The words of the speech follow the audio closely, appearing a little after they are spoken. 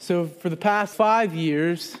So for the past 5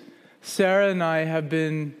 years, Sarah and I have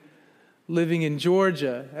been living in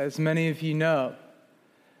Georgia, as many of you know.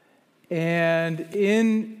 And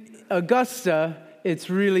in Augusta, it's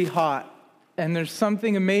really hot. And there's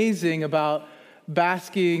something amazing about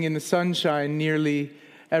basking in the sunshine nearly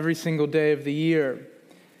every single day of the year.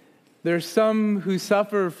 There's some who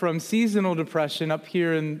suffer from seasonal depression up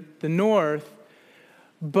here in the north,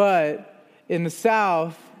 but in the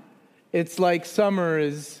south, it's like summer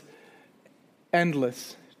is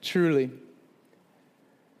endless, truly.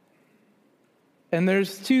 And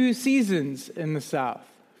there's 2 seasons in the south.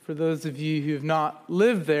 For those of you who have not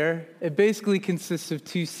lived there, it basically consists of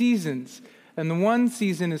 2 seasons. And the one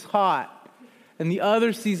season is hot, and the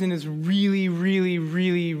other season is really, really,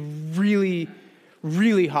 really, really,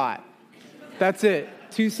 really hot. That's it.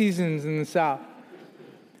 2 seasons in the south.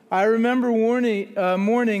 I remember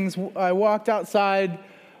mornings I walked outside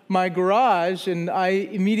my garage and I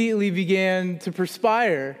immediately began to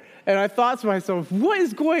perspire. And I thought to myself, what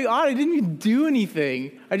is going on? I didn't even do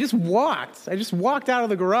anything. I just walked out of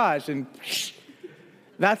the garage and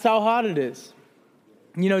that's how hot it is.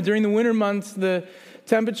 You know, during the winter months, the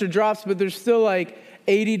temperature drops, but there's still like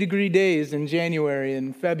 80-degree days in January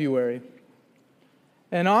and February.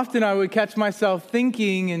 And often I would catch myself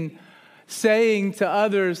thinking and saying to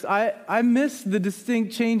others, I miss the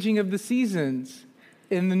distinct changing of the seasons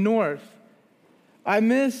in the north. I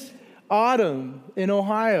miss autumn in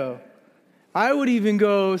Ohio. I would even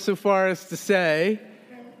go so far as to say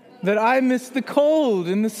that I miss the cold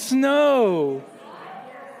and the snow.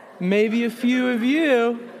 Maybe a few of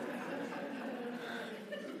you,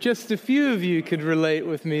 just a few of you could relate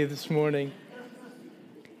with me this morning.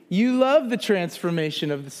 You love the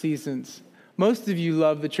transformation of the seasons. Most of you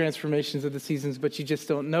love the transformations of the seasons, but you just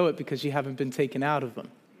don't know it because you haven't been taken out of them.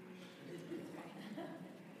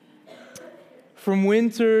 From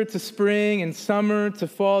winter to spring and summer to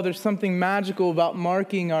fall, there's something magical about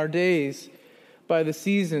marking our days by the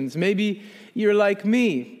seasons. Maybe you're like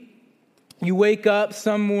me. You wake up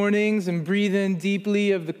some mornings and breathe in deeply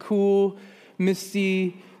of the cool,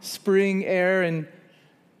 misty spring air, and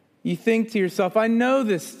you think to yourself, I know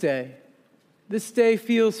this day. This day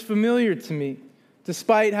feels familiar to me.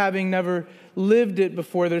 Despite having never lived it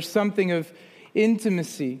before, there's something of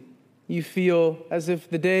intimacy. You feel as if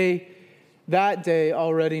that day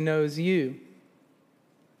already knows you.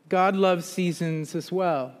 God loves seasons as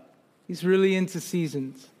well. He's really into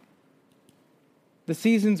seasons. The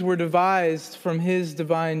seasons were devised from His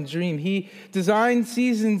divine dream. He designed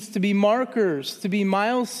seasons to be markers, to be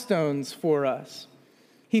milestones for us.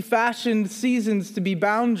 He fashioned seasons to be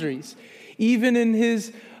boundaries. Even in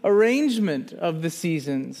His arrangement of the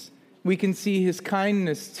seasons, we can see His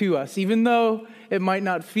kindness to us, even though it might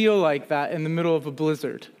not feel like that in the middle of a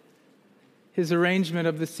blizzard. His arrangement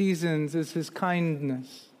of the seasons is His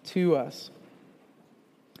kindness to us.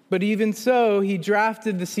 But even so, He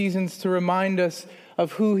drafted the seasons to remind us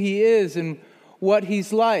of who He is and what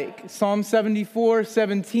He's like. Psalm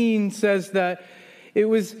 74:17 says that it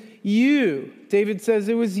was you, David says,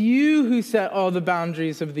 it was you who set all the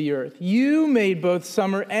boundaries of the earth. You made both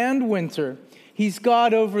summer and winter. He's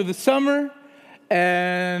God over the summer,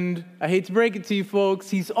 and I hate to break it to you folks,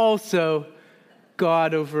 He's also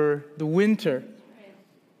God over the winter.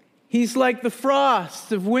 He's like the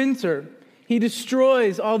frost of winter. He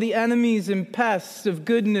destroys all the enemies and pests of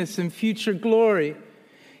goodness and future glory.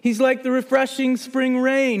 He's like the refreshing spring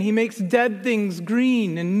rain. He makes dead things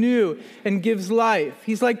green and new and gives life.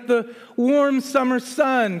 He's like the warm summer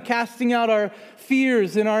sun, casting out our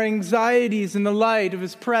fears and our anxieties in the light of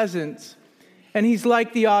His presence. And He's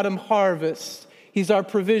like the autumn harvest. He's our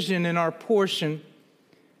provision and our portion.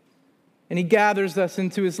 And He gathers us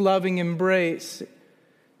into His loving embrace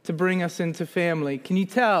to bring us into family. Can you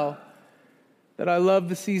tell that I love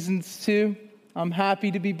the seasons too? I'm happy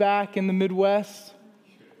to be back in the Midwest.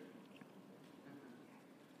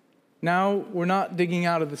 Now we're not digging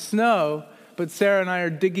out of the snow, but Sarah and I are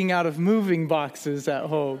digging out of moving boxes at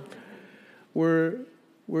home.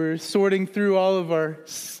 We're sorting through all of our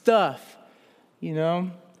stuff,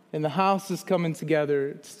 and the house is coming together.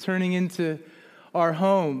 It's turning into our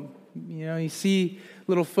home. You see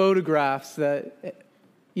little photographs that,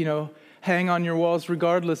 hang on your walls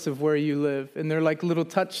regardless of where you live. And they're like little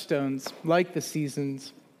touchstones, like the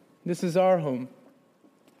seasons. This is our home.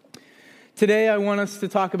 Today I want us to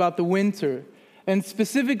talk about the winter, and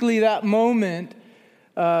specifically that moment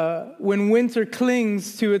when winter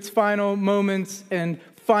clings to its final moments and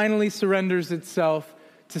finally surrenders itself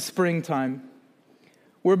to springtime.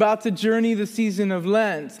 We're about to journey the season of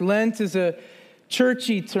Lent. Lent is a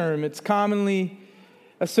churchy term. It's commonly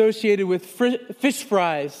associated with fish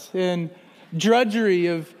fries and drudgery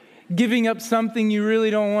of giving up something you really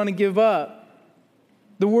don't want to give up.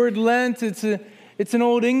 The word Lent, it's an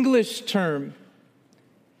Old English term.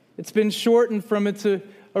 It's been shortened from its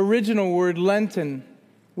original word, Lenten,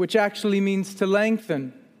 which actually means to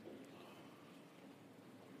lengthen.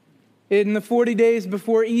 In the 40 days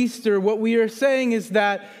before Easter, what we are saying is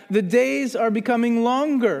that the days are becoming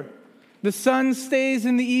longer. The sun stays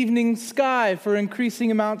in the evening sky for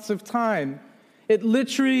increasing amounts of time. It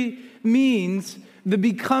literally means the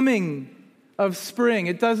becoming of spring.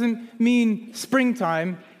 It doesn't mean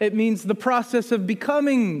springtime. It means the process of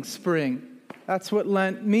becoming spring. That's what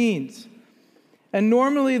Lent means. And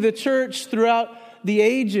normally the church throughout the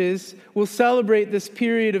ages will celebrate this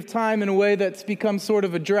period of time in a way that's become sort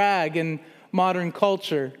of a drag in modern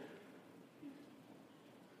culture.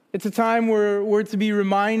 It's a time where we're to be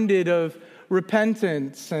reminded of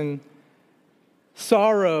repentance and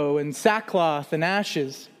sorrow and sackcloth and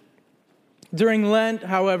ashes. During Lent,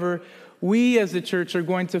 however, we as a church are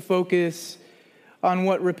going to focus on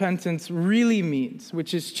what repentance really means,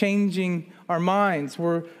 which is changing our minds.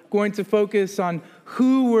 We're going to focus on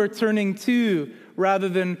who we're turning to rather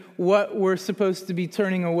than what we're supposed to be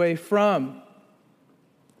turning away from.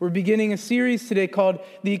 We're beginning a series today called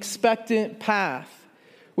The Expectant Path,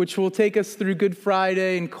 which will take us through Good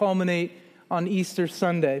Friday and culminate on Easter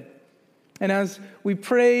Sunday. And as we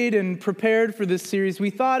prayed and prepared for this series, we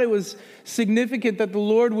thought it was significant that the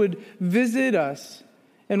Lord would visit us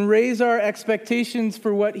and raise our expectations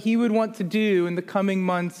for what He would want to do in the coming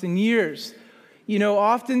months and years. You know,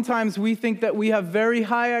 oftentimes we think that we have very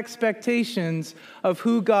high expectations of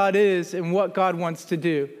who God is and what God wants to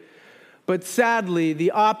do. But sadly,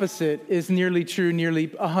 the opposite is nearly true nearly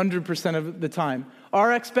 100% of the time.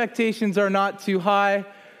 Our expectations are not too high.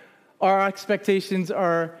 Our expectations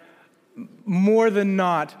are more than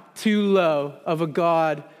not too low of a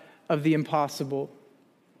God of the impossible.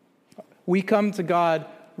 We come to God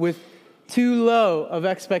with too low of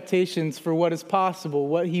expectations for what is possible,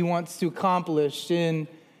 what He wants to accomplish in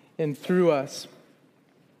and through us.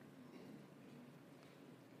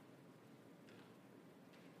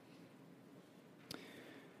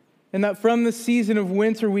 And that from the season of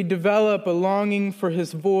winter, we develop a longing for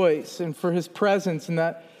His voice and for His presence, and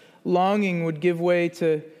that longing would give way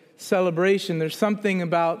to celebration. There's something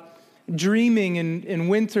about dreaming in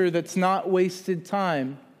winter that's not wasted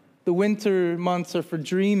time. The winter months are for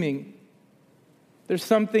dreaming. There's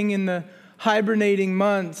something in the hibernating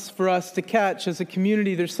months for us to catch as a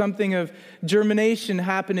community. There's something of germination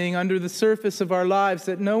happening under the surface of our lives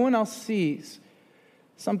that no one else sees.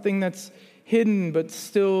 Something that's hidden but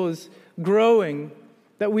still is growing,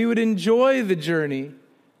 that we would enjoy the journey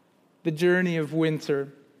of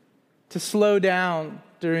winter, to slow down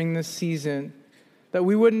during this season, that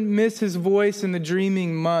we wouldn't miss His voice in the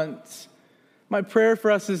dreaming months. My prayer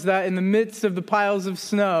for us is that in the midst of the piles of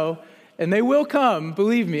snow, and they will come,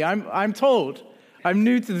 believe me, I'm told. I'm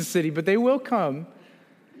new to the city, but they will come.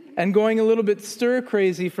 And going a little bit stir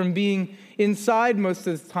crazy from being inside most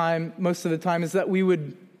of the time is that we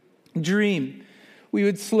would dream. We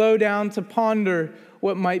would slow down to ponder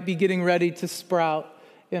what might be getting ready to sprout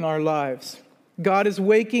in our lives. God is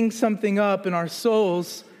waking something up in our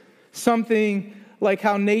souls, something like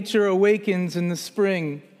how nature awakens in the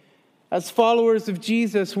spring. As followers of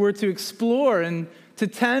Jesus, we're to explore and to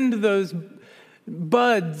tend those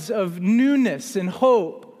buds of newness and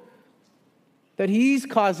hope that He's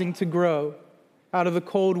causing to grow out of the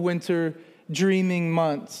cold winter dreaming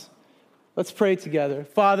months. Let's pray together.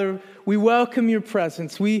 Father, we welcome Your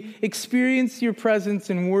presence. We experience Your presence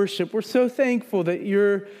in worship. We're so thankful that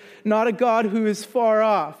You're not a God who is far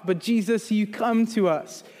off, but Jesus, You come to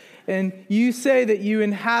us. And You say that You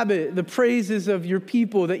inhabit the praises of Your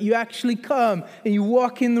people, that You actually come and You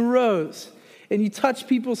walk in the rows and You touch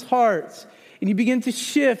people's hearts and You begin to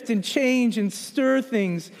shift and change and stir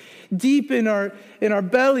things deep in our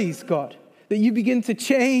bellies, God, that You begin to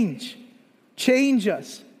change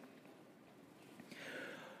us.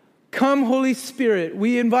 Come, Holy Spirit.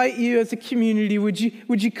 We invite You as a community. Would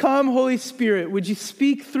you come, Holy Spirit? Would You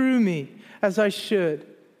speak through me as I should?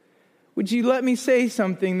 Would You let me say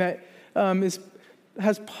something that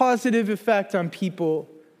has positive effect on people,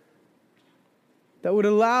 that would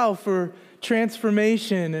allow for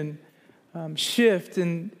transformation and shift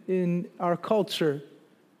in our culture?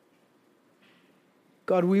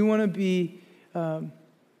 God, we want to be in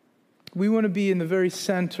the very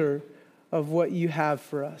center of what You have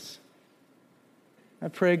for us. I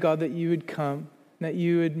pray, God, that You would come, that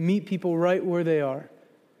You would meet people right where they are.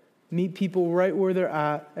 Meet people right where they're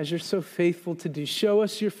at, as You're so faithful to do. Show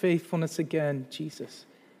us Your faithfulness again, Jesus.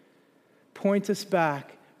 point us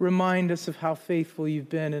back, remind us of how faithful you've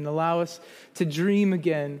been, and allow us to dream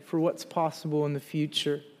again for what's possible in the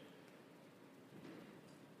future.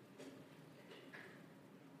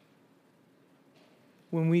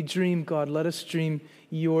 When we dream, God, let us dream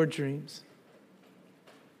your dreams.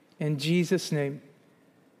 In Jesus' name,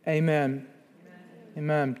 amen.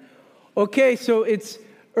 Amen. Okay, so it's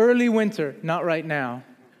early winter, not right now.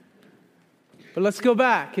 But let's go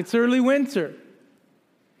back. It's early winter.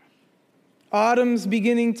 Autumn's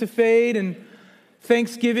beginning to fade, and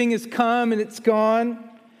Thanksgiving has come and it's gone.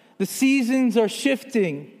 The seasons are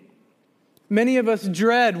shifting. Many of us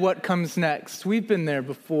dread what comes next. We've been there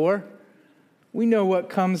before. We know what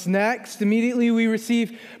comes next. Immediately we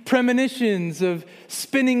receive premonitions of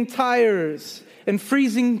spinning tires and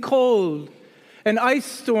freezing cold and ice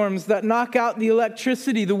storms that knock out the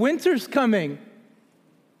electricity. The winter's coming.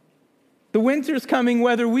 The winter's coming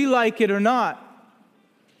whether we like it or not.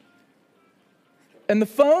 And the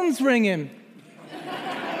phone's ringing.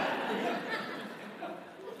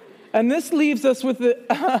 And this leaves us with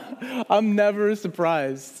I'm never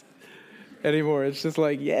surprised anymore. It's just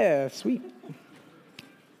like, yeah, sweet.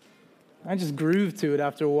 I just groove to it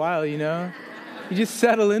after a while, you know? You just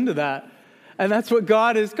settle into that. And that's what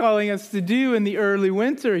God is calling us to do in the early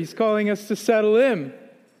winter. He's calling us to settle in.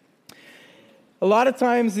 A lot of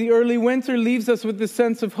times the early winter leaves us with this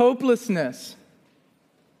sense of hopelessness.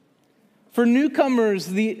 For newcomers,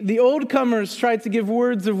 the old comers try to give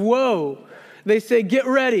words of woe. They say, get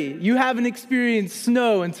ready. You haven't experienced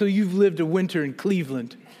snow until you've lived a winter in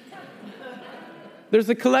Cleveland. There's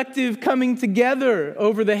a collective coming together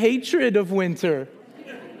over the hatred of winter.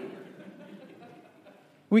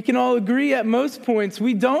 We can all agree at most points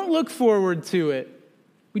we don't look forward to it.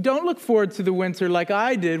 We don't look forward to the winter like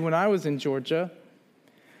I did when I was in Georgia.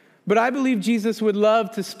 But I believe Jesus would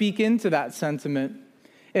love to speak into that sentiment.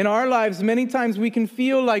 In our lives, many times we can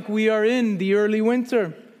feel like we are in the early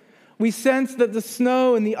winter. We sense that the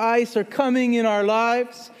snow and the ice are coming in our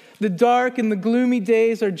lives. The dark and the gloomy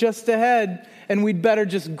days are just ahead, and we'd better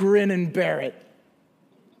just grin and bear it.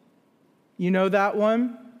 You know that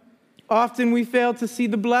one? Often we fail to see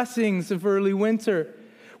the blessings of early winter.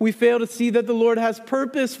 We fail to see that the Lord has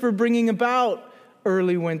purpose for bringing about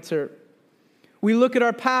early winter. We look at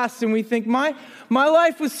our past and we think, my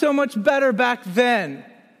life was so much better back then.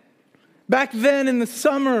 Back then in the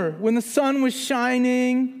summer when the sun was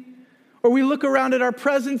shining. Or we look around at our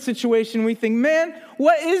present situation and we think, man,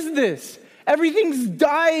 what is this? Everything's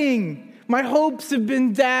dying. My hopes have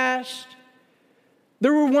been dashed.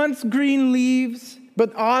 There were once green leaves,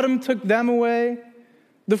 but autumn took them away.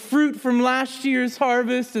 The fruit from last year's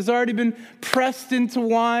harvest has already been pressed into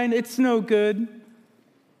wine. It's no good.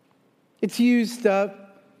 It's used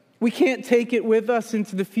up. We can't take it with us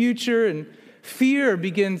into the future, and fear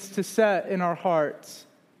begins to set in our hearts.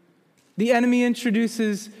 The enemy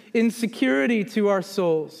introduces insecurity to our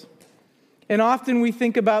souls. And often we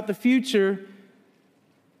think about the future,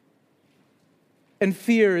 and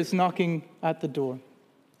fear is knocking at the door.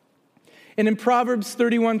 And in Proverbs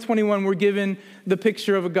 31:21, we're given the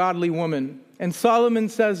picture of a godly woman. And Solomon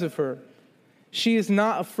says of her, she is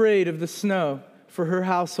not afraid of the snow for her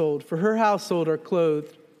household are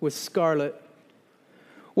clothed with scarlet.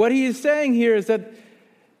 What he is saying here is that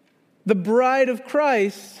the bride of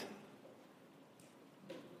Christ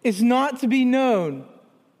is not to be known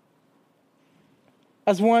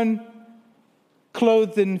as one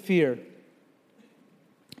clothed in fear.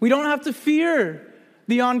 We don't have to fear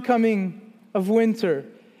the oncoming of winter.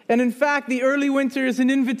 And in fact, the early winter is an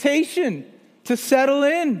invitation to settle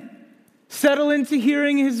into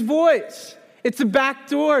hearing his voice. It's a back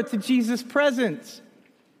door to Jesus' presence.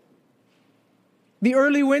 The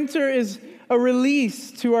early winter is a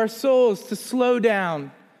release to our souls to slow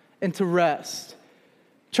down and to rest.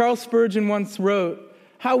 Charles Spurgeon once wrote,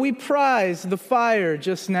 "How we prize the fire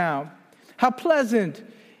just now. How pleasant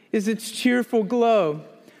is its cheerful glow.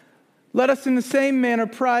 Let us in the same manner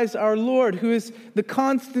prize our Lord, who is the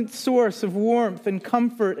constant source of warmth and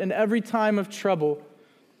comfort in every time of trouble.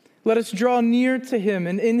 Let us draw near to him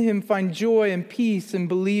and in him find joy and peace in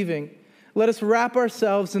believing. Let us wrap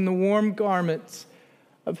ourselves in the warm garments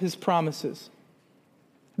of his promises."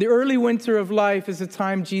 The early winter of life is a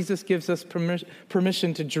time Jesus gives us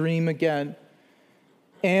permission to dream again,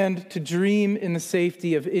 and to dream in the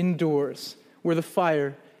safety of indoors where the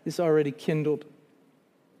fire is already kindled.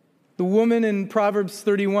 The woman in Proverbs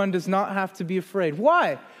 31 does not have to be afraid.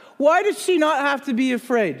 Why? Why does she not have to be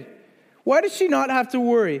afraid? Why does she not have to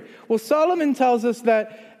worry? Well, Solomon tells us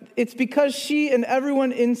that it's because she and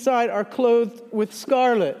everyone inside are clothed with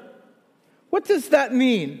scarlet. What does that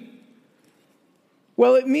mean?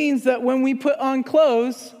 Well, it means that when we put on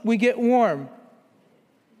clothes, we get warm.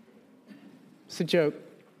 It's a joke.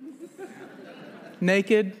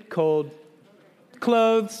 Naked, cold.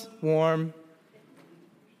 Clothes, warm.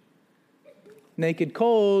 Naked,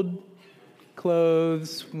 cold.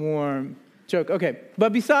 Clothes, warm. Joke. Okay.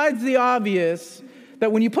 But besides the obvious,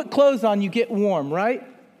 that when you put clothes on, you get warm, right?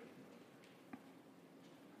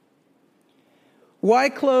 Why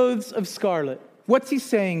clothes of scarlet? What's he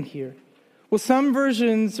saying here? Well, some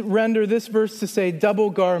versions render this verse to say double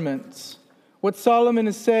garments. What Solomon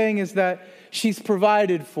is saying is that she's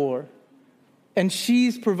provided for, and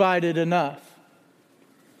she's provided enough.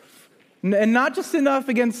 And not just enough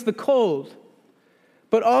against the cold,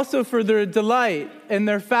 but also for their delight and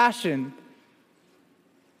their fashion.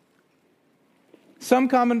 Some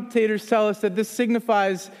commentators tell us that this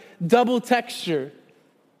signifies double texture.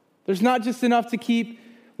 There's not just enough to keep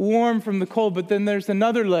warm from the cold, but then there's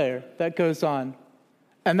another layer that goes on,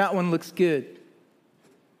 and that one looks good.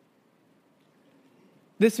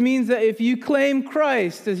 This means that if you claim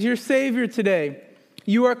Christ as your Savior today,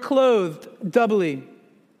 you are clothed doubly.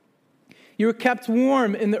 You are kept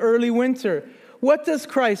warm in the early winter. What does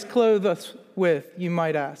Christ clothe us with, you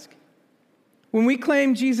might ask? When we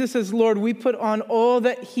claim Jesus as Lord, we put on all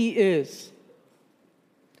that He is.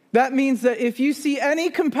 That means that if you see any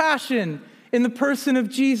compassion in the person of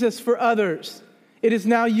Jesus for others, it is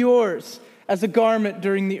now yours as a garment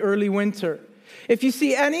during the early winter. If you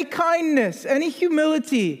see any kindness, any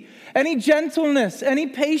humility, any gentleness, any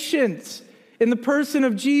patience in the person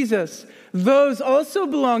of Jesus, those also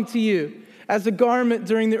belong to you as a garment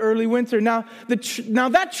during the early winter. Now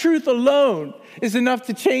that truth alone is enough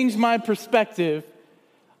to change my perspective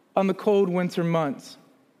on the cold winter months.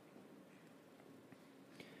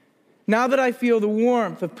 Now that I feel the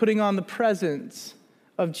warmth of putting on the presence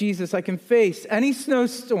of Jesus, I can face any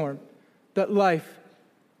snowstorm that life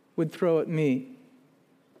would throw at me.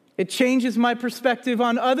 It changes my perspective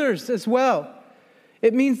on others as well.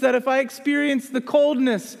 It means that if I experience the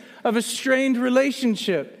coldness of a strained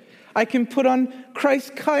relationship, I can put on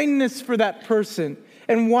Christ's kindness for that person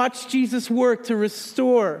and watch Jesus work to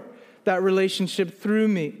restore that relationship through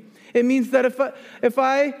me. It means that if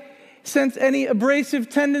I sense any abrasive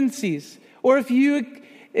tendencies, or if you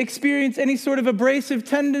experience any sort of abrasive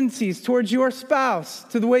tendencies towards your spouse,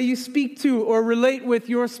 to the way you speak to or relate with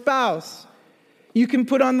your spouse, you can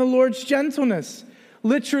put on the Lord's gentleness,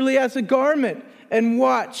 literally as a garment, and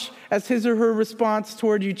watch as his or her response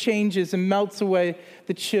toward you changes and melts away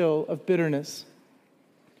the chill of bitterness.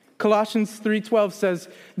 Colossians 3:12 says,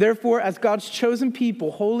 "Therefore, as God's chosen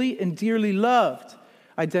people, holy and dearly loved,"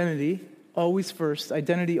 identity always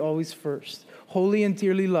first, holy and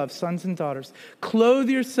dearly loved sons and daughters, "clothe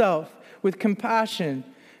yourself with compassion,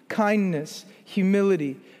 kindness,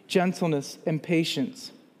 humility, gentleness, and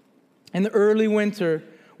patience." In the early winter,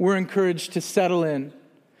 we're encouraged to settle in,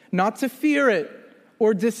 not to fear it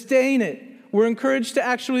or disdain it. We're encouraged to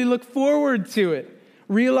actually look forward to it,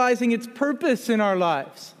 realizing its purpose in our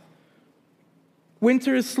lives.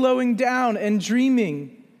 Winter is slowing down and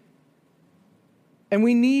dreaming. And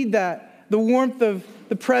we need that, the warmth of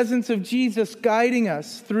the presence of Jesus guiding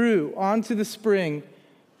us through onto the spring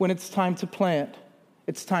when it's time to plant.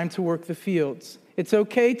 It's time to work the fields. It's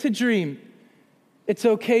okay to dream. It's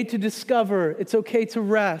okay to discover. It's okay to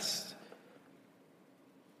rest.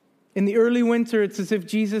 In the early winter, it's as if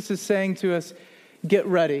Jesus is saying to us, get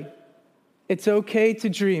ready. It's okay to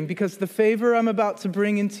dream because the favor I'm about to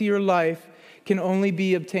bring into your life can only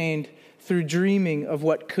be obtained through dreaming of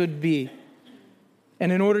what could be.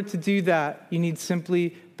 And in order to do that, you need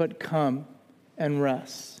simply but come and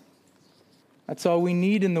rest. That's all we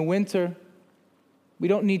need in the winter. We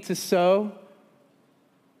don't need to sow.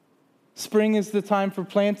 Spring is the time for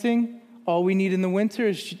planting. All we need in the winter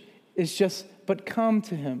is just but come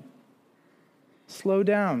to him. Slow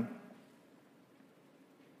down.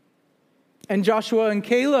 And Joshua and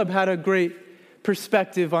Caleb had a great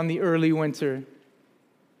perspective on the early winter.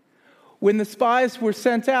 When the spies were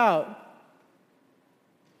sent out,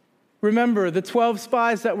 remember the 12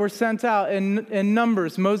 spies that were sent out in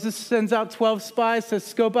Numbers. Moses sends out 12 spies, says,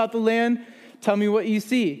 scope out the land, tell me what you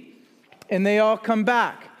see. And they all come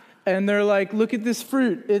back. And they're like, look at this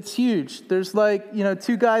fruit. It's huge. There's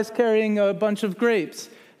two guys carrying a bunch of grapes.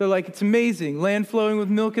 They're like, it's amazing. Land flowing with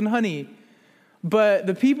milk and honey. But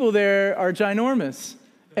the people there are ginormous.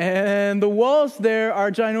 And the walls there are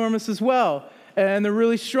ginormous as well. And they're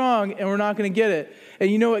really strong, and we're not going to get it. And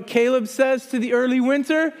you know what Caleb says to the early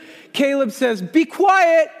winter? Caleb says, be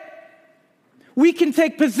quiet. We can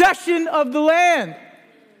take possession of the land.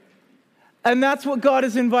 And that's what God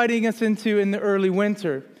is inviting us into in the early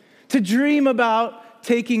winter. To dream about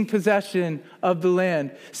taking possession of the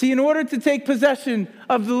land. See, in order to take possession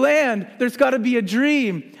of the land, there's got to be a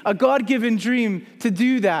dream, a God-given dream to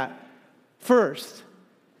do that first.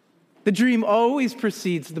 The dream always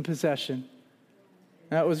precedes the possession.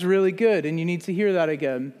 That was really good, and you need to hear that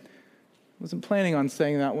again. I wasn't planning on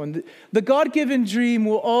saying that one. The God-given dream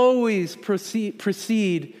will always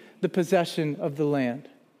precede the possession of the land.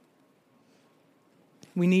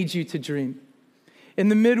 We need you to dream. In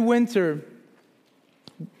the midwinter,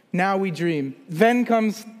 now we dream. Then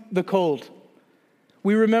comes the cold.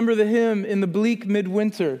 We remember the hymn, In the Bleak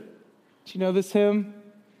Midwinter. Do you know this hymn?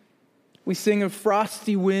 We sing of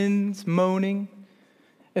frosty winds moaning,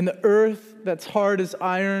 and the earth that's hard as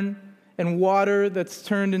iron, and water that's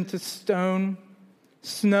turned into stone,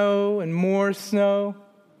 snow and more snow.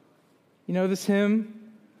 You know this hymn?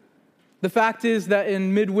 The fact is that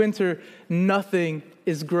in midwinter, nothing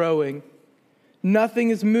is growing. Nothing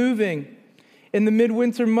is moving. In the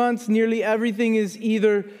midwinter months, nearly everything is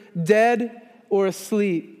either dead or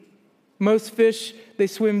asleep. Most fish, they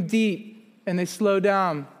swim deep and they slow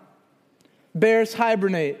down. Bears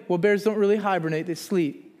hibernate. Well, bears don't really hibernate, they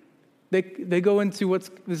sleep. They go into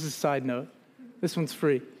this is a side note. This one's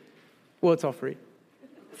free. Well, it's all free.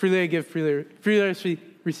 Freely I give, freely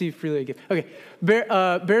receive, freely I give. Okay,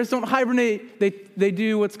 bears don't hibernate. They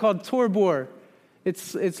do what's called torbor.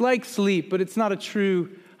 It's like sleep, but it's not a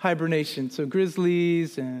true hibernation. So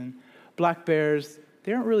grizzlies and black bears,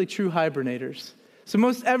 they aren't really true hibernators. So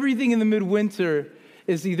most everything in the midwinter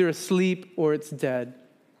is either asleep or it's dead.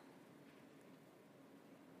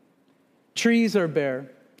 Trees are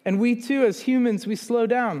bare. And we too, as humans, we slow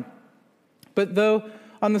down. But though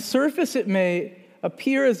on the surface it may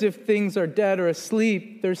appear as if things are dead or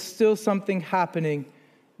asleep, there's still something happening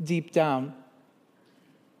deep down.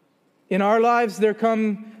 In our lives, there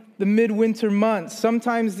come the midwinter months.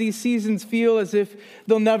 Sometimes these seasons feel as if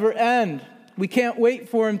they'll never end. We can't wait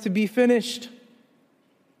for them to be finished,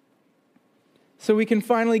 so we can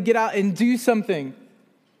finally get out and do something.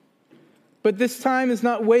 But this time is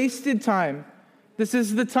not wasted time. This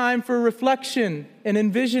is the time for reflection and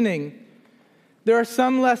envisioning. There are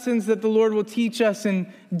some lessons that the Lord will teach us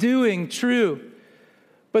in doing, true.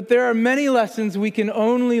 But there are many lessons we can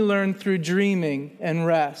only learn through dreaming and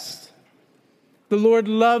rest. The Lord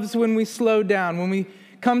loves when we slow down, when we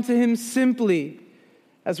come to Him simply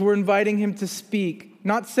as we're inviting Him to speak,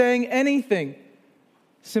 not saying anything,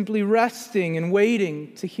 simply resting and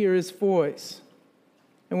waiting to hear His voice.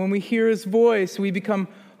 And when we hear His voice, we become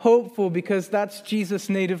hopeful because that's Jesus'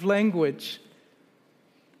 native language.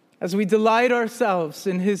 As we delight ourselves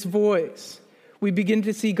in His voice, we begin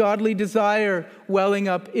to see godly desire welling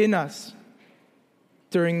up in us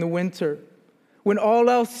during the winter. When all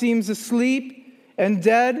else seems asleep and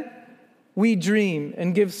dead, we dream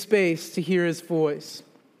and give space to hear His voice.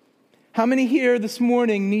 How many here this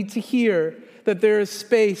morning need to hear that there is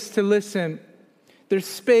space to listen? There's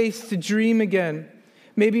space to dream again.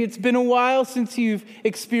 Maybe it's been a while since you've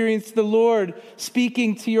experienced the Lord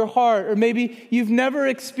speaking to your heart, or maybe you've never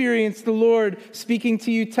experienced the Lord speaking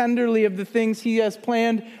to you tenderly of the things He has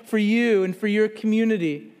planned for you and for your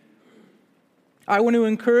community. I want to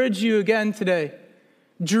encourage you again today.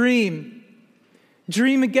 Dream.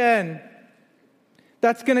 Dream again.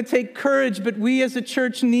 That's going to take courage, but we as a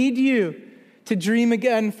church need you to dream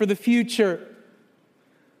again for the future.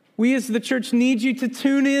 We as the church need you to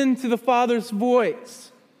tune in to the Father's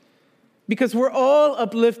voice, because we're all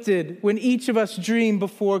uplifted when each of us dream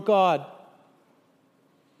before God.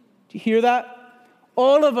 Do you hear that?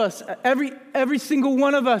 All of us, every single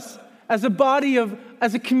one of us, as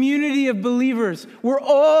a community of believers, we're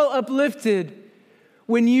all uplifted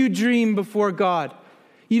when you dream before God.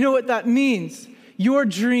 You know what that means? Your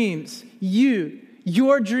dreams,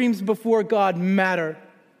 your dreams before God matter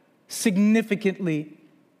significantly.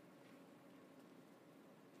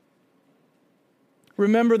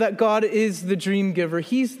 Remember that God is the dream giver.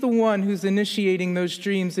 He's the one who's initiating those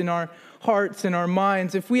dreams in our hearts and our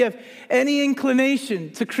minds. If we have any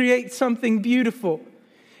inclination to create something beautiful,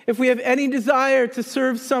 if we have any desire to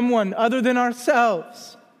serve someone other than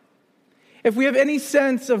ourselves, if we have any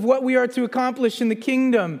sense of what we are to accomplish in the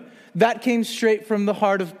kingdom, that came straight from the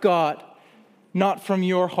heart of God, not from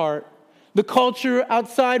your heart. The culture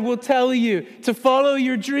outside will tell you to follow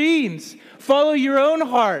your dreams, follow your own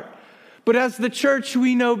heart. But as the church,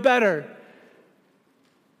 we know better.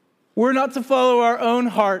 We're not to follow our own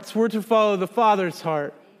hearts. We're to follow the Father's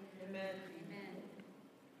heart. Amen.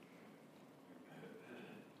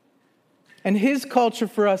 And His culture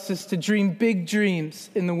for us is to dream big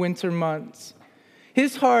dreams in the winter months.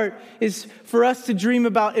 His heart is for us to dream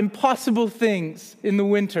about impossible things in the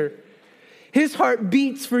winter. His heart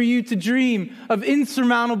beats for you to dream of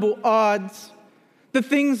insurmountable odds, the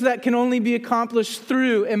things that can only be accomplished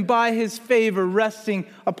through and by His favor resting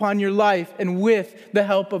upon your life and with the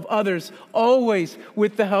help of others, always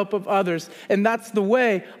with the help of others. And that's the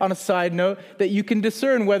way, on a side note, that you can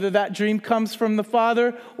discern whether that dream comes from the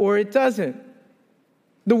Father or it doesn't.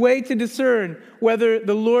 The way to discern whether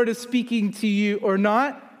the Lord is speaking to you or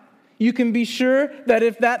not, you can be sure that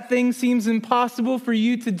if that thing seems impossible for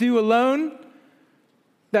you to do alone,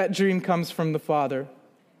 that dream comes from the Father.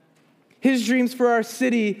 His dreams for our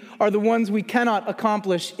city are the ones we cannot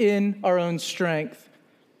accomplish in our own strength.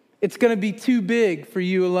 It's going to be too big for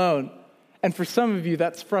you alone. And for some of you,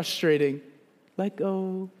 that's frustrating. Let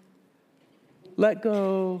go. Let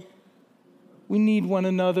go. We need one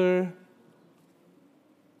another.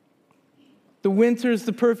 The winter is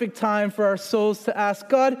the perfect time for our souls to ask,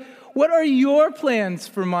 God, what are your plans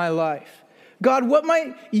for my life? God, what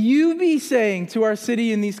might you be saying to our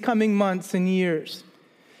city in these coming months and years?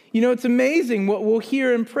 You know, it's amazing what we'll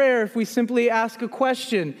hear in prayer if we simply ask a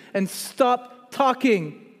question and stop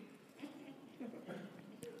talking.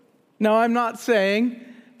 Now, I'm not saying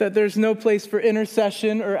that there's no place for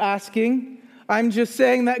intercession or asking. I'm just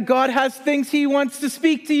saying that God has things He wants to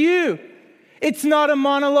speak to you. It's not a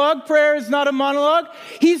monologue. Prayer is not a monologue.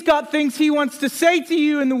 He's got things He wants to say to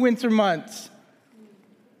you in the winter months.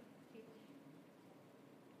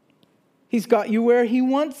 He's got you where He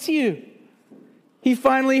wants you. He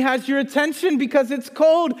finally has your attention because it's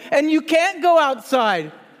cold and you can't go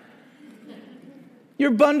outside.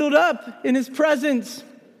 You're bundled up in His presence.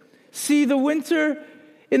 See, in the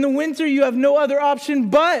winter, you have no other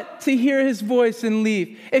option but to hear His voice and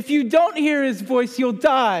leave. If you don't hear His voice, you'll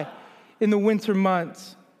die in the winter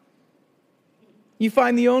months. You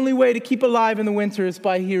find the only way to keep alive in the winter is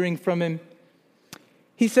by hearing from Him.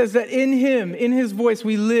 He says that in Him, in His voice,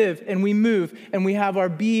 we live and we move and we have our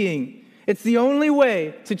being. It's the only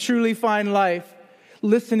way to truly find life,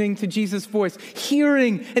 listening to Jesus' voice,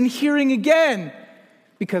 hearing and hearing again,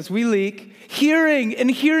 because we leak, hearing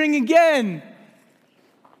and hearing again.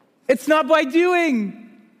 It's not by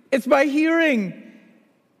doing, it's by hearing.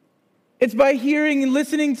 It's by hearing and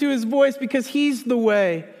listening to His voice because He's the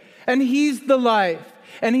way and He's the life.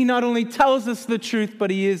 And He not only tells us the truth,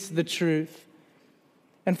 but He is the truth.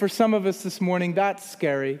 And for some of us this morning, that's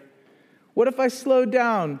scary. What if I slowed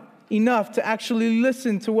down enough to actually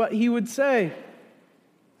listen to what He would say?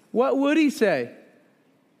 What would He say?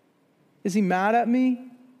 Is He mad at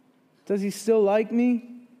me? Does He still like me?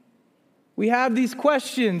 We have these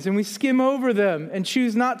questions and we skim over them and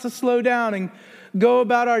choose not to slow down and go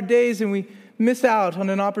about our days, and we miss out on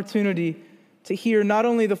an opportunity to hear not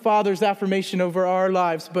only the Father's affirmation over our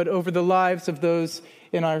lives, but over the lives of those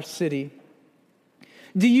in our city.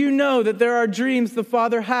 Do you know that there are dreams the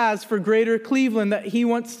Father has for Greater Cleveland that He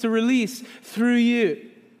wants to release through you?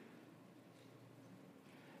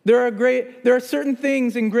 There are certain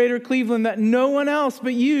things in Greater Cleveland that no one else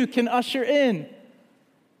but you can usher in.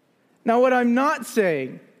 Now, what I'm not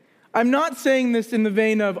saying this in the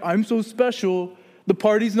vein of, I'm so special, the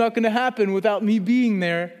party's not going to happen without me being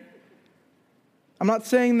there. I'm not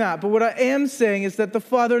saying that. But what I am saying is that the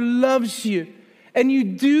Father loves you. And you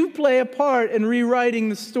do play a part in rewriting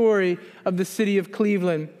the story of the city of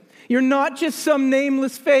Cleveland. You're not just some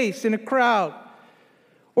nameless face in a crowd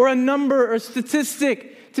or a number or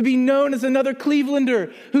statistic to be known as another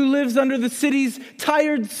Clevelander who lives under the city's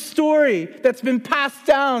tired story that's been passed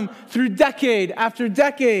down through decade after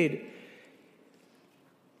decade.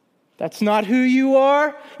 That's not who you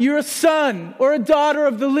are. You're a son or a daughter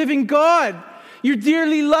of the living God. You're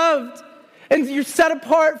dearly loved. And you're set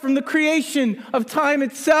apart from the creation of time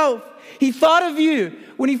itself. He thought of you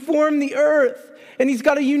when He formed the earth. And He's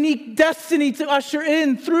got a unique destiny to usher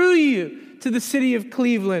in through you to the city of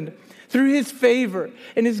Cleveland. Through His favor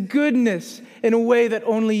and His goodness in a way that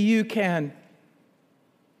only you can.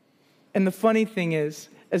 And the funny thing is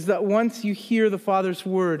that once you hear the Father's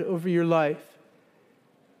word over your life,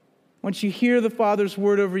 once you hear the Father's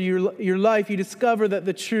word over your life, you discover that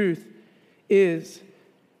the truth is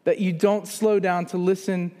that you don't slow down to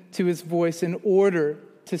listen to His voice in order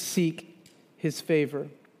to seek His favor.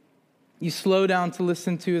 You slow down to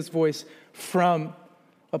listen to His voice from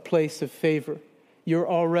a place of favor. You're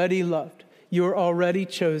already loved. You're already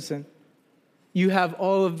chosen. You have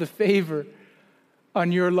all of the favor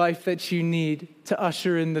on your life that you need to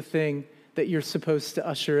usher in the thing that you're supposed to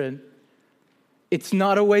usher in. It's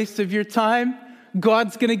not a waste of your time.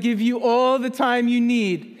 God's going to give you all the time you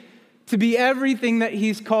need to be everything that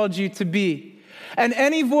He's called you to be. And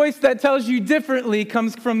any voice that tells you differently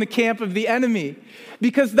comes from the camp of the enemy,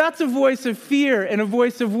 because that's a voice of fear and a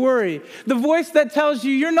voice of worry. The voice that tells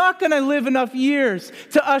you you're not going to live enough years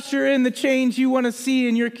to usher in the change you want to see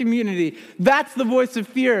in your community. That's the voice of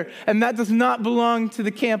fear, and that does not belong to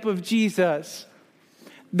the camp of Jesus.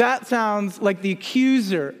 That sounds like the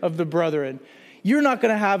accuser of the brethren. You're not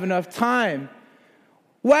going to have enough time.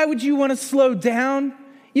 Why would you want to slow down?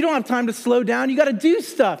 You don't have time to slow down. You got to do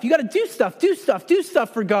stuff. You got to do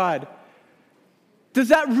stuff for God. Does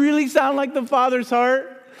that really sound like the Father's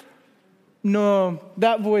heart? No,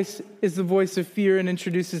 that voice is the voice of fear and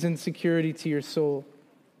introduces insecurity to your soul.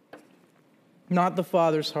 Not the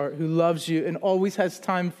Father's heart, who loves you and always has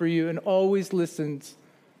time for you and always listens.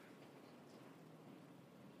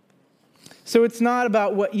 So it's not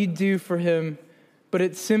about what you do for him, but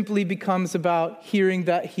it simply becomes about hearing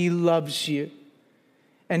that he loves you.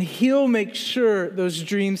 And he'll make sure those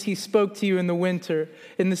dreams he spoke to you in the winter,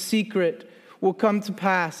 in the secret, will come to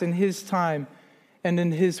pass in his time and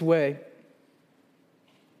in his way.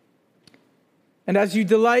 And as you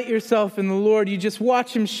delight yourself in the Lord, you just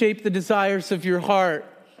watch him shape the desires of your heart.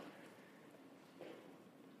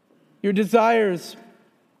 Your desires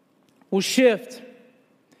will shift.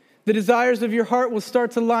 The desires of your heart will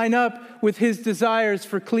start to line up with his desires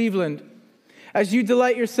for Cleveland. As you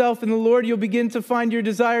delight yourself in the Lord, you'll begin to find your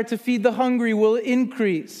desire to feed the hungry will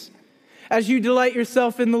increase. As you delight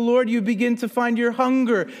yourself in the Lord, you begin to find your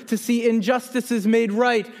hunger to see injustices made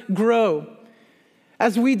right grow.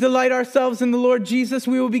 As we delight ourselves in the Lord Jesus,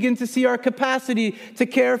 we will begin to see our capacity to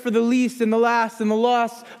care for the least and the last and the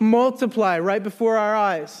lost multiply right before our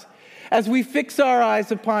eyes. As we fix our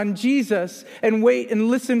eyes upon Jesus and wait and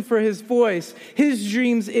listen for his voice, his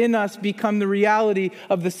dreams in us become the reality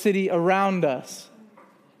of the city around us.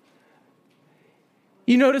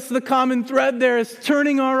 You notice the common thread there is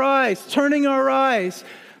turning our eyes.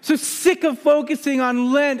 So sick of focusing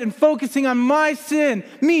on Lent and focusing on my sin.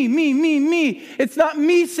 Me. It's not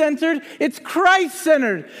me-centered, it's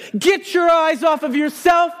Christ-centered. Get your eyes off of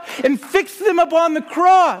yourself and fix them upon the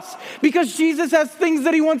cross. Because Jesus has things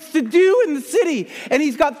that he wants to do in the city. And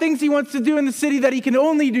he's got things he wants to do in the city that he can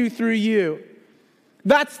only do through you.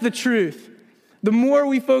 That's the truth. The more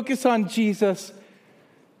we focus on Jesus,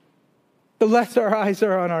 the less our eyes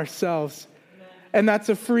are on ourselves. And that's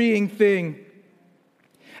a freeing thing.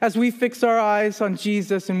 As we fix our eyes on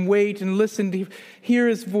Jesus and wait and listen to hear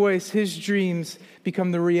his voice, his dreams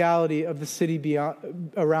become the reality of the city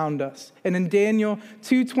around us. And in Daniel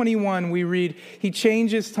 2:21, we read, he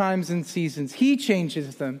changes times and seasons. He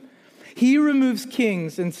changes them. He removes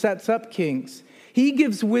kings and sets up kings. He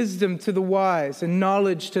gives wisdom to the wise and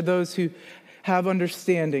knowledge to those who have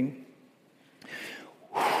understanding.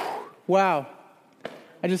 Wow.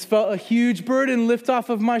 I just felt a huge burden lift off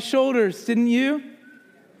of my shoulders, didn't you?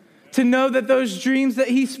 To know that those dreams that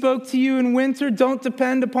he spoke to you in winter don't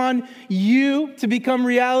depend upon you to become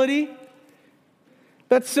reality.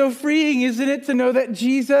 That's so freeing, isn't it? To know that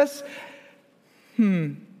Jesus,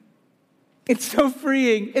 it's so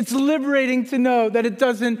freeing. It's liberating to know that it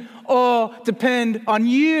doesn't all depend on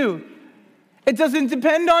you. It doesn't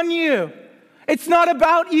depend on you. It's not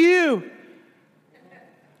about you.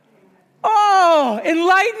 Oh,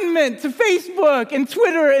 enlightenment to Facebook and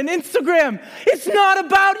Twitter and Instagram. It's not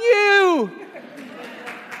about you.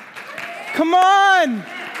 Come on.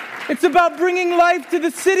 It's about bringing life to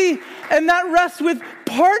the city, and that rests with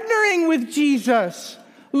partnering with Jesus,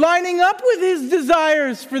 lining up with his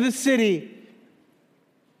desires for the city.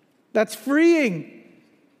 That's freeing.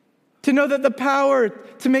 To know that the power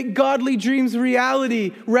to make godly dreams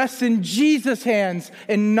reality rests in Jesus' hands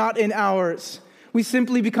and not in ours. We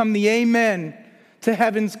simply become the amen to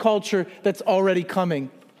heaven's culture that's already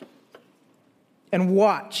coming. And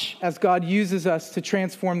watch as God uses us to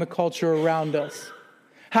transform the culture around us.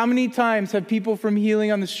 How many times have people from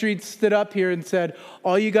Healing on the Streets stood up here and said,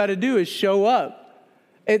 all you got to do is show up?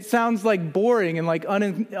 It sounds like boring and like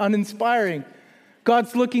uninspiring.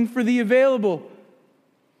 God's looking for the available.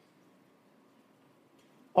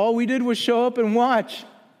 All we did was show up and watch.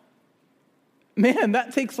 Man,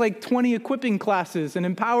 that takes like 20 equipping classes and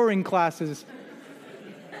empowering classes.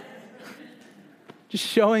 Just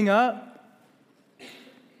showing up.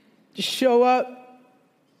 Just show up.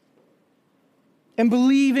 And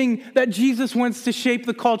believing that Jesus wants to shape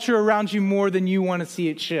the culture around you more than you want to see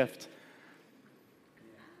it shift.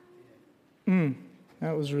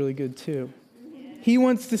 That was really good too. He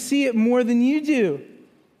wants to see it more than you do.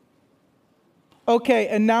 Okay,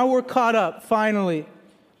 and now we're caught up, finally.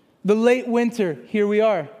 The late winter, here we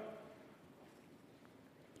are.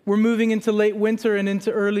 We're moving into late winter and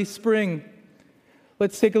into early spring.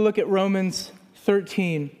 Let's take a look at Romans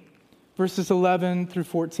 13, verses 11 through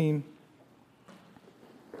 14.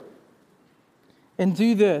 And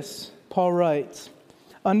do this, Paul writes,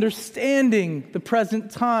 understanding the present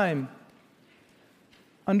time.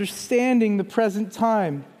 Understanding the present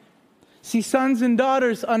time. See, sons and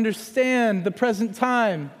daughters understand the present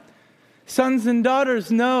time. Sons and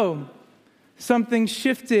daughters know something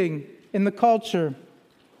shifting in the culture.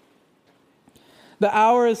 The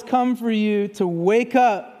hour has come for you to wake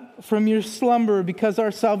up from your slumber, because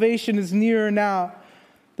our salvation is nearer now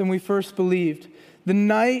than we first believed. The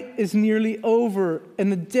night is nearly over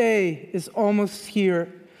and the day is almost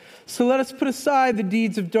here. So let us put aside the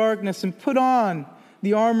deeds of darkness and put on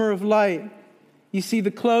the armor of light. You see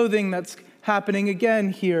the clothing that's happening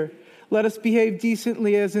again here. Let us behave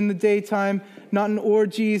decently as in the daytime, not in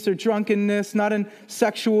orgies or drunkenness, not in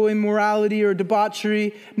sexual immorality or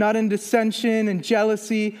debauchery, not in dissension and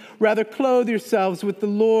jealousy. Rather, clothe yourselves with the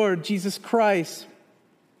Lord Jesus Christ.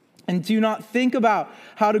 And do not think about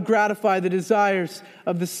how to gratify the desires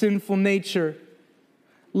of the sinful nature.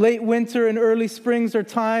 Late winter and early springs are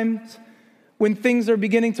times when things are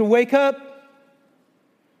beginning to wake up.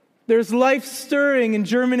 There's life stirring and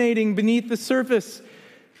germinating beneath the surface.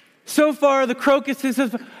 So far, the crocuses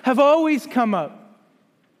have always come up.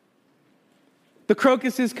 The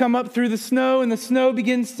crocuses come up through the snow, and the snow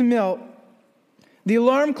begins to melt. The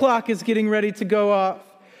alarm clock is getting ready to go off.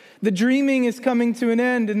 The dreaming is coming to an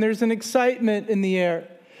end, and there's an excitement in the air.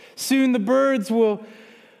 Soon the birds will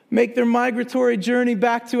make their migratory journey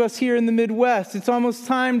back to us here in the Midwest. It's almost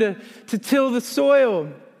time to till the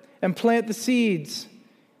soil and plant the seeds.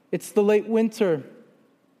 It's the late winter.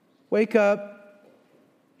 Wake up.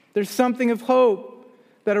 There's something of hope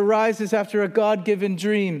that arises after a God-given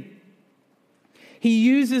dream. He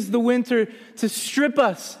uses the winter to strip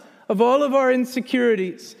us of all of our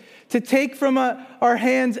insecurities, to take from our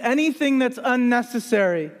hands anything that's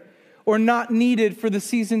unnecessary or not needed for the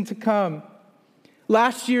season to come.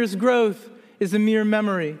 Last year's growth is a mere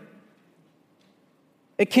memory.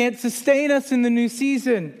 It can't sustain us in the new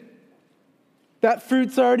season. That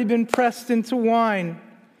fruit's already been pressed into wine.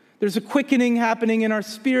 There's a quickening happening in our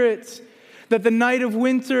spirits, that the night of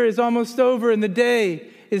winter is almost over and the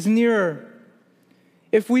day is nearer.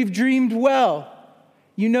 If we've dreamed well,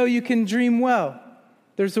 you know you can dream well.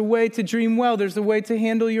 There's a way to dream well. There's a way to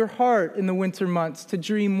handle your heart in the winter months, to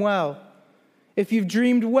dream well. If you've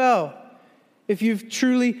dreamed well, if you've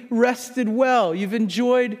truly rested well, you've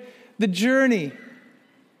enjoyed the journey.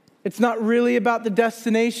 It's not really about the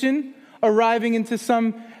destination, arriving into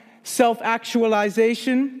some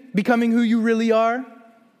self-actualization, becoming who you really are.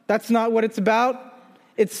 That's not what it's about.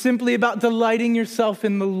 It's simply about delighting yourself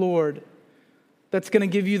in the Lord. That's going to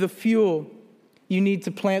give you the fuel you need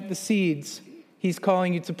to plant the seeds He's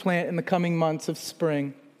calling you to plant in the coming months of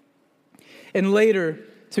spring. And later,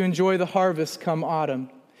 to enjoy the harvest come autumn.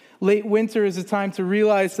 Late winter is a time to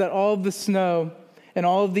realize that all of the snow and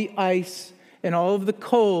all of the ice and all of the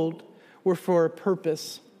cold were for a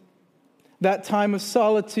purpose. That time of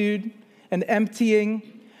solitude and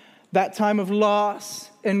emptying, that time of loss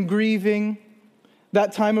and grieving,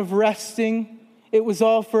 that time of resting, it was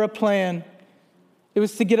all for a plan. It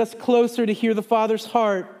was to get us closer to hear the Father's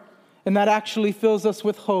heart, and that actually fills us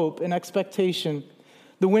with hope and expectation.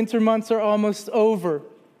 The winter months are almost over.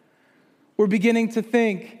 We're beginning to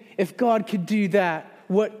think, if God could do that,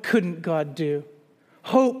 what couldn't God do?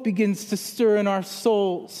 Hope begins to stir in our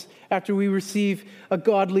souls after we receive a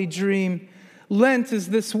godly dream. Lent is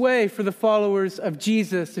this way for the followers of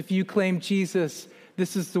Jesus. If you claim Jesus,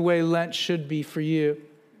 this is the way Lent should be for you.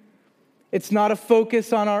 It's not a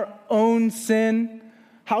focus on our own sin.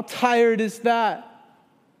 How tired is that?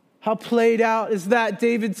 How played out is that?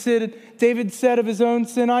 David said of his own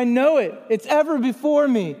sin, I know it. It's ever before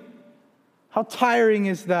me. How tiring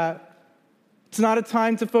is that? It's not a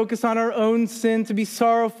time to focus on our own sin, to be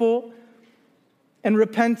sorrowful and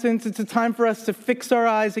repentant. It's a time for us to fix our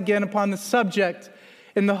eyes again upon the subject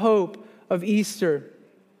and the hope of Easter.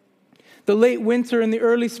 The late winter and the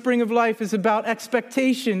early spring of life is about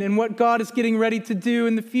expectation and what God is getting ready to do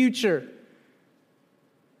in the future.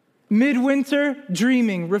 Midwinter,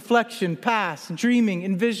 dreaming, reflection, past, dreaming,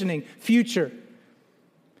 envisioning, future.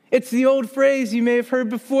 It's the old phrase you may have heard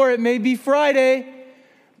before. It may be Friday,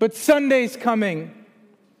 but Sunday's coming.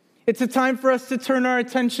 It's a time for us to turn our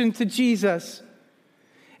attention to Jesus.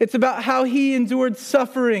 It's about how He endured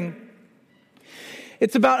suffering.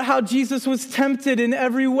 It's about how Jesus was tempted in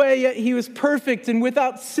every way, yet He was perfect and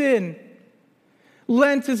without sin.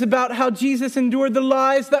 Lent is about how Jesus endured the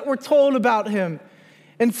lies that were told about Him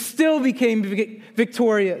and still became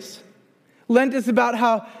victorious. Lent is about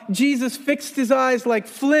how Jesus fixed His eyes like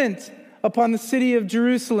flint upon the city of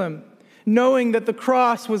Jerusalem, knowing that the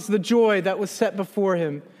cross was the joy that was set before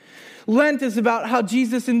him. Lent is about how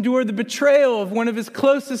Jesus endured the betrayal of one of his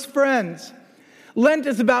closest friends. Lent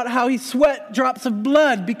is about how he sweat drops of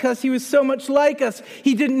blood because he was so much like us.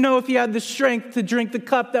 He didn't know if he had the strength to drink the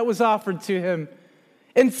cup that was offered to him.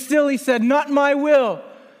 And still he said, "Not my will,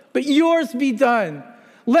 but yours be done."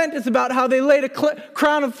 Lent is about how they laid a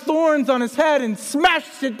crown of thorns on his head and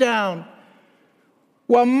smashed it down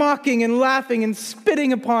while mocking and laughing and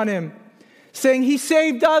spitting upon him, saying he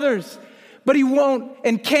saved others, but he won't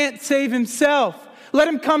and can't save himself. Let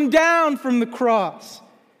him come down from the cross.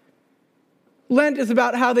 Lent is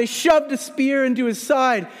about how they shoved a spear into his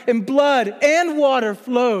side and blood and water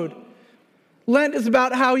flowed. Lent is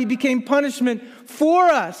about how he became punishment for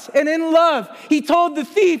us, and in love, he told the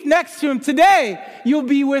thief next to him, "Today, you'll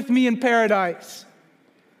be with me in paradise."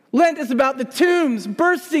 Lent is about the tombs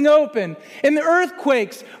bursting open and the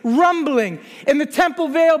earthquakes rumbling and the temple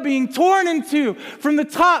veil being torn in two from the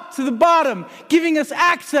top to the bottom, giving us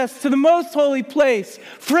access to the most holy place,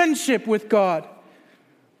 friendship with God.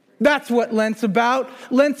 That's what Lent's about.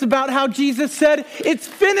 Lent's about how Jesus said, "It's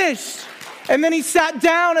finished." And then he sat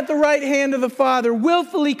down at the right hand of the Father,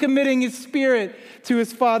 willfully committing his spirit to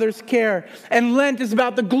his Father's care. And Lent is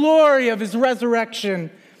about the glory of his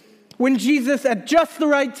resurrection, when Jesus, at just the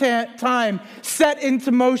right time, set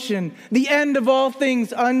into motion the end of all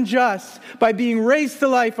things unjust by being raised to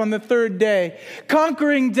life on the third day,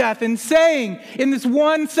 conquering death and saying in this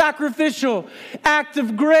one sacrificial act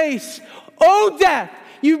of grace, "O death,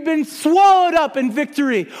 you've been swallowed up in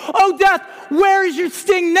victory. Oh, death, where is your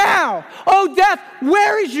sting now? Oh, death,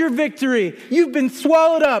 where is your victory? You've been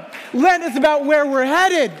swallowed up." Lent is about where we're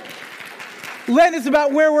headed. Lent is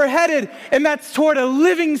about where we're headed, and that's toward a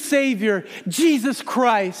living Savior, Jesus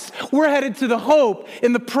Christ. We're headed to the hope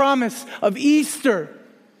and the promise of Easter.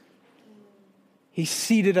 He's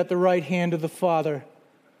seated at the right hand of the Father,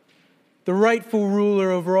 the rightful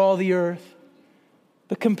ruler over all the earth,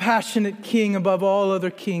 the compassionate King above all other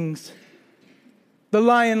kings, the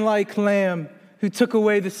lion-like Lamb who took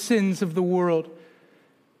away the sins of the world,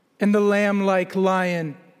 and the lamb-like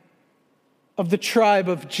Lion of the tribe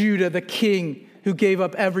of Judah, the King who gave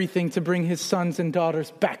up everything to bring his sons and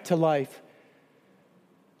daughters back to life.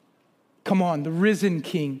 Come on, the risen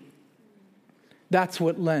King. That's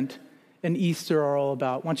what Lent and Easter are all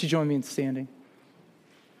about. Why don't you join me in standing?